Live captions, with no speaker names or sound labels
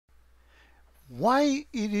why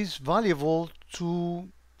it is valuable to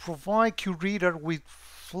provide QReader with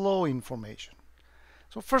flow information.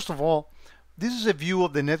 So first of all, this is a view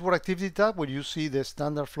of the network activity tab where you see the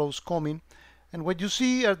standard flows coming. And what you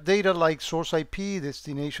see are data like source IP,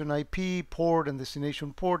 destination IP, port and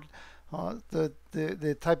destination port,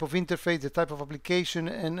 the type of interface, the type of application,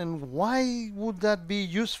 and why would that be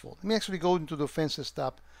useful? Let me actually go into the offenses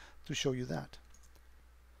tab to show you that.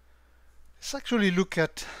 Let's actually look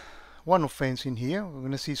at one offense in here. We're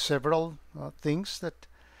going to see several things that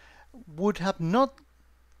would have not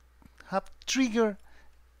have triggered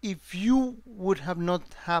if you would have not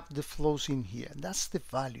had the flows in here. That's the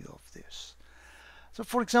value of this. So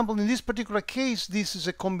for example, in this particular case, this is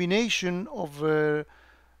a combination of a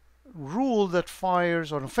rule that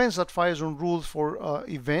fires, or an offense that fires on rules for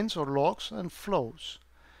events or logs and flows.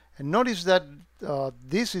 And notice that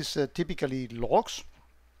this is typically logs,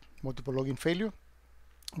 multiple login failure,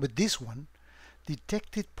 but this one,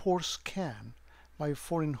 detected port scan by a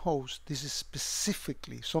foreign host. This is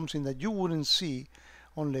specifically something that you wouldn't see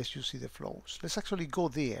unless you see the flows. Let's actually go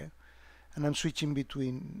there, and I'm switching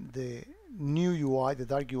between the new UI, the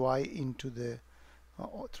dark UI, into the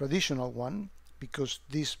traditional one, because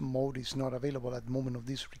this mode is not available at the moment of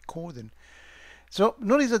this recording. So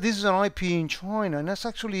notice that this is an IP in China, and that's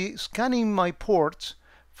actually scanning my ports,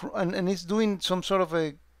 and it's doing some sort of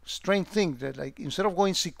a strange thing that, like, instead of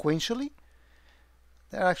going sequentially,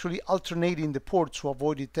 they're actually alternating the ports to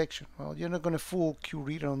avoid detection. Well, you're not going to fool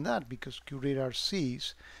QReader on that, because QReader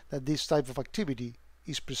sees that this type of activity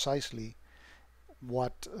is precisely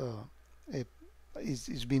what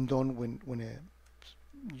is being done when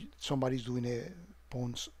somebody's doing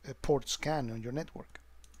a port scan on your network.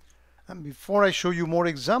 And before I show you more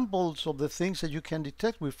examples of the things that you can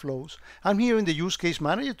detect with flows, I'm here in the use case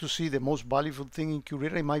manager to see the most valuable thing in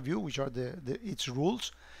QReader in my view, which are its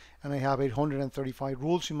rules. And I have 835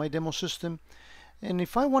 rules in my demo system. And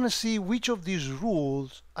if I want to see which of these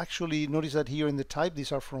rules, actually notice that here in the type,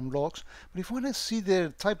 these are from logs, but if I want to see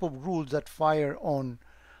the type of rules that fire on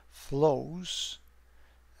flows,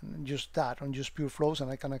 and just that, on just pure flows,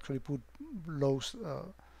 and I can actually put logs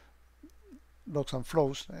and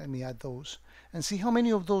flows, let me add those, and see how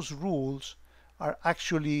many of those rules are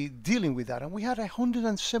actually dealing with that. And we had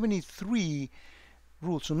 173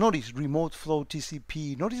 rules. So notice remote flow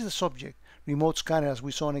TCP, notice the subject, remote scanner, as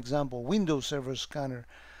we saw an example, Windows Server Scanner,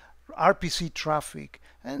 RPC traffic,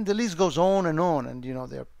 and the list goes on, and you know,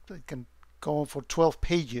 they can go on for 12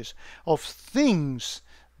 pages of things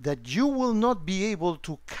that you will not be able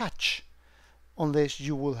to catch unless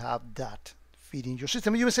you will have that feeding your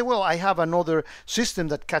system. You may say, well, I have another system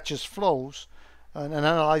that catches flows and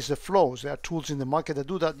analyze the flows. There are tools in the market that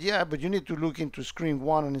do that. Yeah, but you need to look into screen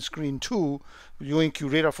 1 and screen 2. You in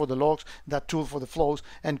QReader for the logs, that tool for the flows,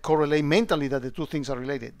 and correlate mentally that the two things are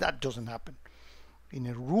related. That doesn't happen. In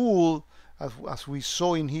a rule, as we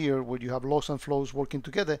saw in here, where you have logs and flows working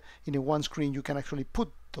together, in a one screen you can actually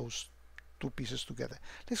put those two pieces together.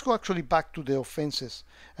 Let's go actually back to the offenses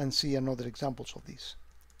and see another examples of these.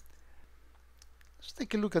 Let's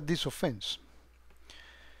take a look at this offense.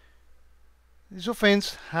 This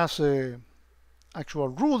offense has a actual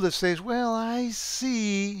rule that says, well, I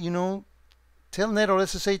see, you know, telnet or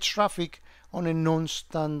SSH traffic on a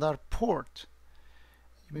non-standard port.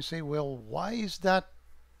 You may say, well, why is that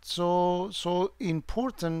so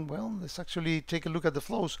important? Well, let's actually take a look at the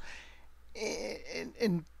flows.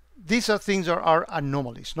 And these are things are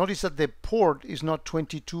anomalies. Notice that the port is not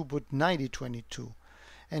 22 but 9022.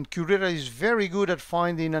 And QReader is very good at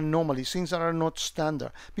finding anomalies, things that are not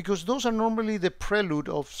standard, because those are normally the prelude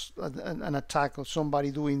of an attack of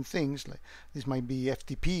somebody doing things like this might be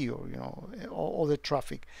FTP or, you know, all the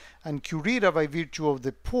traffic. And QReader, by virtue of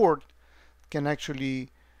the port, can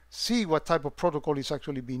actually see what type of protocol is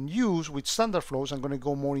actually being used with standard flows. I'm going to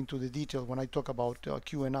go more into the detail when I talk about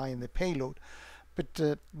QNI and the payload.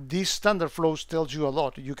 But these standard flows tells you a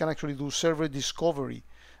lot. You can actually do server discovery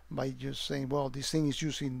by just saying, well, this thing is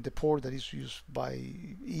using the port that is used by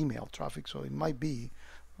email traffic, so it might be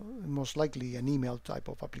most likely an email type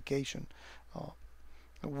of application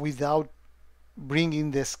without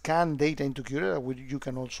bringing the scan data into QReader, which you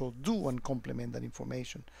can also do and complement that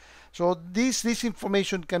information. So this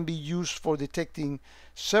information can be used for detecting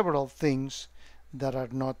several things that are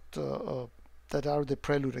not that are the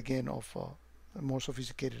prelude again of a more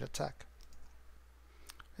sophisticated attack.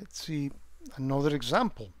 Let's see another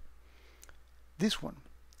example. This one.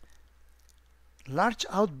 Large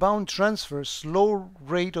outbound transfer, slow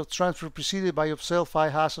rate of transfer preceded by upsell file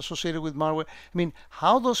hash associated with malware. I mean,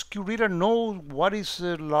 how does QReader know what is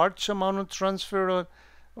a large amount of transfer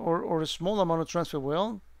or a small amount of transfer?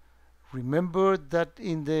 Well, Remember that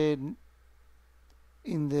in the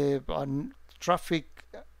traffic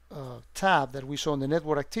tab that we saw in the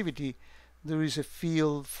network activity, there is a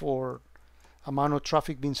field for amount of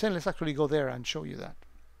traffic being sent. Let's actually go there and show you that.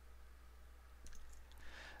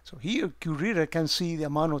 So here QReader can see the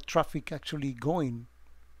amount of traffic actually going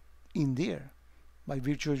in there by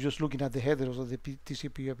virtue of just looking at the headers of the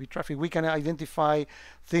TCP/IP traffic. We can identify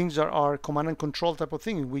things that are command and control type of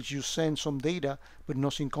thing, in which you send some data but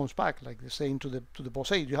nothing comes back, like saying to the boss,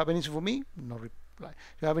 hey, do you have anything for me? No reply.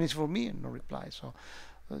 Do you have anything for me? No reply. So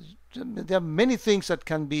there are many things that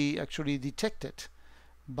can be actually detected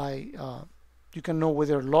by you can know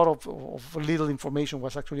whether a lot of little information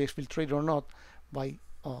was actually exfiltrated or not by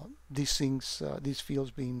these things, these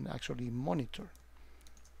fields being actually monitored.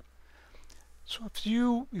 So if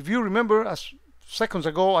you remember, as seconds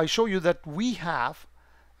ago, I showed you that we have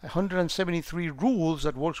 173 rules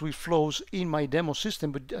that works with flows in my demo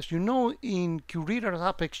system. But as you know, in QReader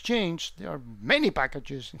App Exchange, there are many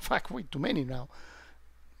packages. In fact, way too many now.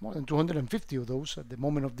 More than 250 of those at the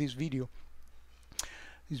moment of this video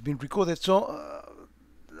is being recorded. So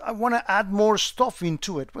I want to add more stuff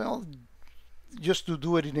into it. Well, just to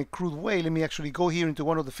do it in a crude way, let me actually go here into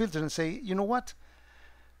one of the filters and say, you know what?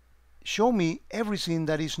 Show me everything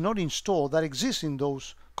that is not installed that exists in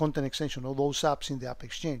those content extension or those apps in the App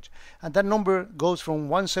Exchange. And that number goes from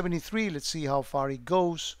 173. Let's see how far it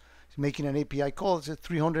goes. It's making an API call. It's at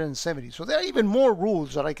 370. So there are even more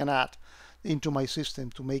rules that I can add into my system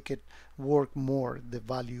to make it work more the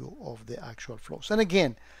value of the actual flows. And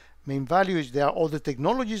again, main value is there are other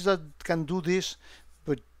technologies that can do this,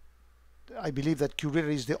 but I believe that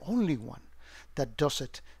QReader is the only one that does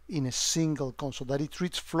it in a single console, that it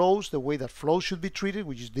treats flows the way that flows should be treated,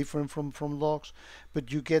 which is different from logs,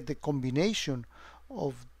 but you get the combination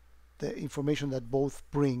of the information that both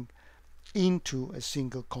bring into a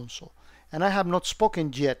single console. And I have not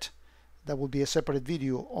spoken yet, that will be a separate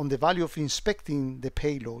video, on the value of inspecting the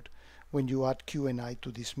payload when you add QNI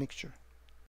to this mixture.